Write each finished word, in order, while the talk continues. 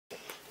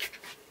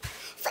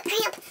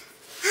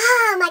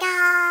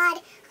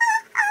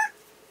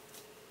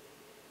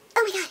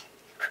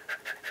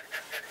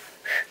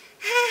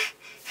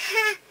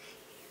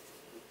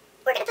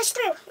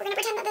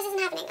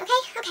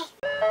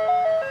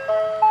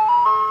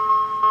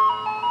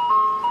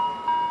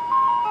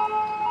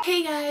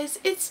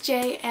it's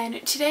Jay,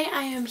 and today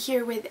I am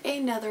here with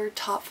another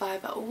Top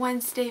 5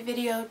 Wednesday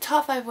video.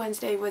 Top 5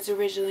 Wednesday was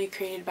originally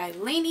created by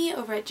Lainey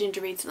over at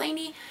Ginger Reads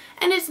Lainey,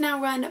 and is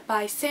now run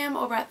by Sam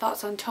over at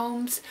Thoughts on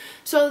Tomes.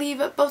 So I'll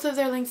leave both of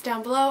their links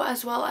down below,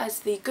 as well as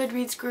the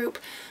Goodreads group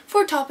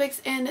for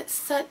topics and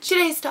such.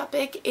 Today's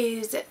topic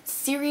is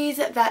series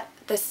that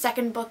the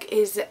second book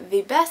is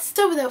the best.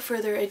 So without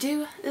further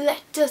ado,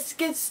 let us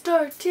get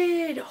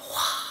started.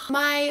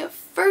 My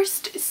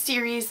first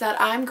series that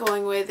I'm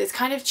going with is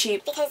kind of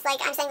cheap. Because, like,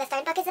 I'm saying the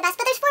third book is the best,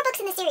 but there's 4 books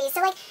in the series,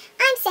 so, like,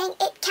 I'm saying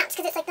it counts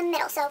because it's, like, the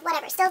middle, so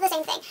whatever, still the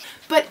same thing.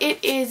 But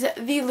it is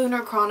the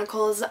Lunar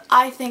Chronicles.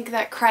 I think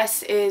that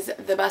Cress is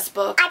the best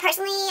book. I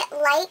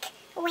personally like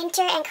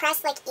Winter and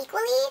Cress, like,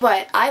 equally.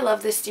 But I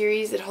love this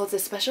series. It holds a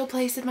special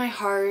place in my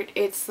heart.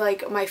 It's,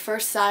 like, my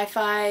first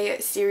sci-fi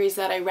series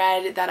that I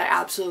read that I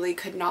absolutely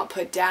could not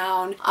put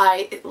down.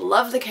 I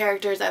love the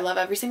characters. I love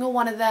every single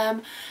one of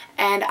them.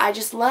 And I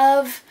just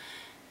love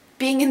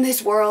being in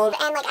this world.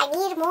 And, like, I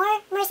need more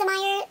Marissa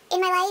Meyer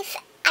in my life.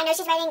 I know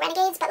she's writing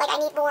Renegades, but, like, I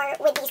need more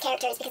with these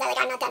characters because,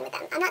 I'm not done with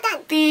them. I'm not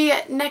done. The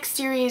next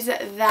series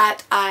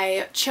that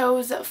I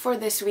chose for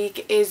this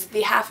week is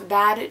the Half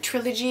Bad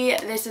trilogy.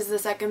 This is the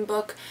second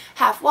book,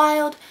 Half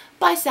Wild,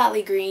 by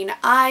Sally Green.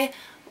 I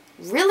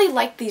really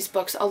like these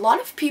books. A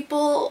lot of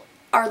people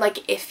are, like,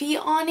 iffy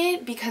on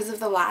it because of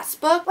the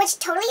last book. Which,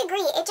 totally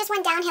agree. It just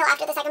went downhill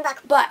after the second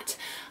book. But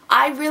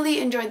I really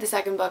enjoyed the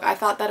second book. I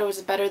thought that it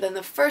was better than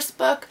the first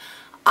book.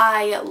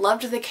 I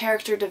loved the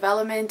character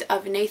development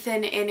of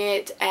Nathan in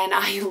it, and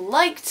I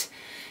liked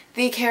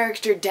the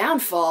character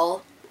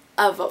downfall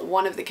of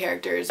one of the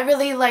characters. I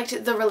really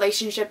liked the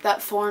relationship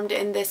that formed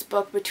in this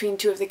book between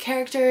two of the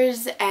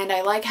characters, and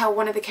I like how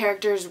one of the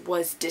characters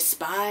was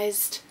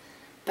despised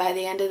by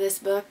the end of this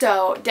book.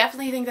 So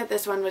definitely think that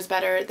this one was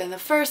better than the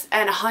first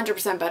and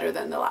 100% better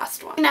than the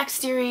last one. The next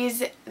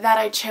series that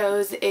I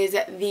chose is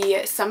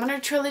the Summoner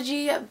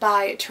trilogy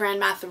by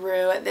Taran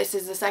Matharu. This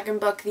is the second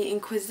book, The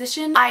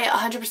Inquisition. I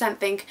 100%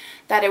 think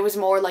that it was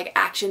more like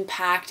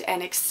action-packed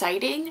and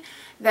exciting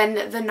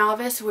than The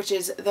Novice, which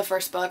is the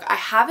first book. I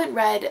haven't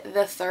read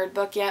the third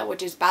book yet,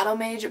 which is Battle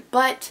Mage,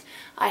 but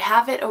I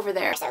have it over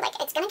there. So, like,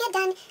 it's gonna get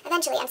done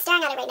eventually. I'm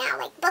staring at it right now.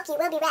 Like, book, you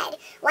will be read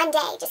one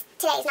day. Just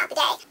today is not the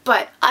day.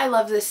 But I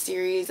love this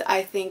series.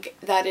 I think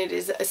that it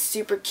is a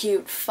super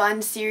cute,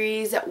 fun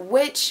series,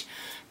 which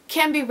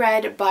can be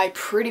read by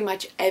pretty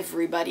much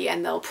everybody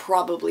and they'll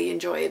probably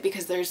enjoy it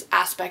because there's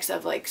aspects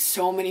of, like,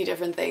 so many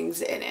different things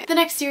in it. The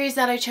next series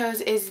that I chose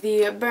is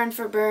the Burn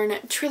for Burn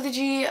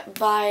trilogy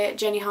by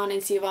Jenny Han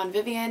and Siobhan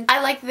Vivian.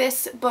 I like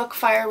this book,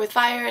 Fire with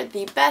Fire,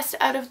 the best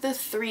out of the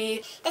 3.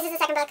 This is the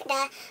second book,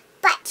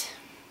 but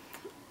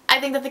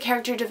I think that the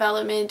character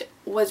development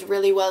was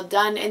really well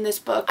done in this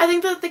book. I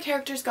think that the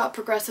characters got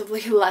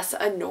progressively less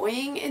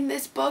annoying in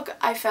this book.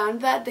 I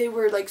found that they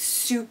were, like,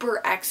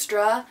 super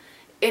extra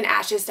in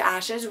Ashes to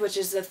Ashes, which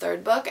is the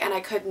third book, and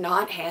I could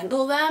not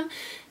handle them.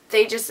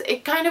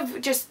 It kind of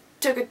just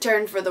took a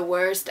turn for the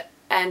worst,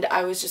 and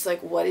I was just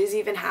like, what is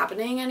even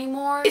happening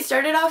anymore? It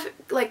started off,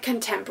 like,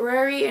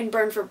 contemporary in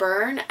Burn for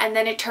Burn, and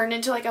then it turned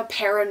into, like, a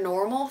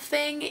paranormal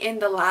thing in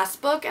the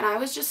last book, and I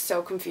was just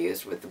so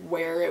confused with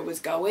where it was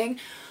going.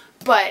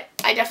 But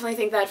I definitely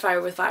think that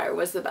Fire with Fire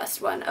was the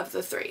best one of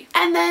the 3.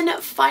 And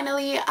then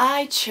finally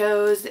I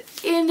chose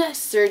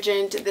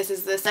Insurgent. This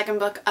is the second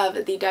book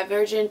of the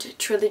Divergent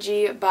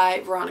trilogy by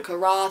Veronica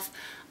Roth.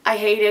 I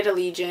hated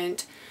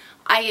Allegiant.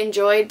 I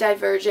enjoyed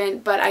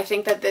Divergent, but I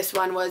think that this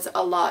one was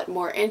a lot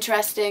more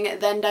interesting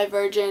than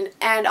Divergent,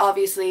 and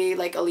obviously,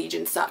 like,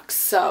 Allegiant sucks,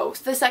 so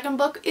the second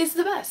book is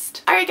the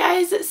best. Alright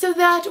guys, so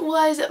that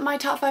was my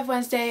Top 5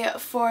 Wednesday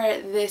for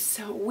this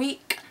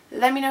week.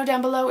 Let me know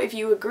down below if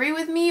you agree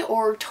with me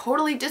or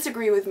totally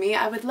disagree with me.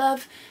 I would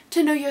love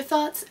to know your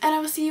thoughts, and I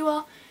will see you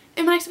all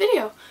in my next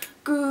video.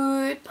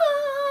 Goodbye!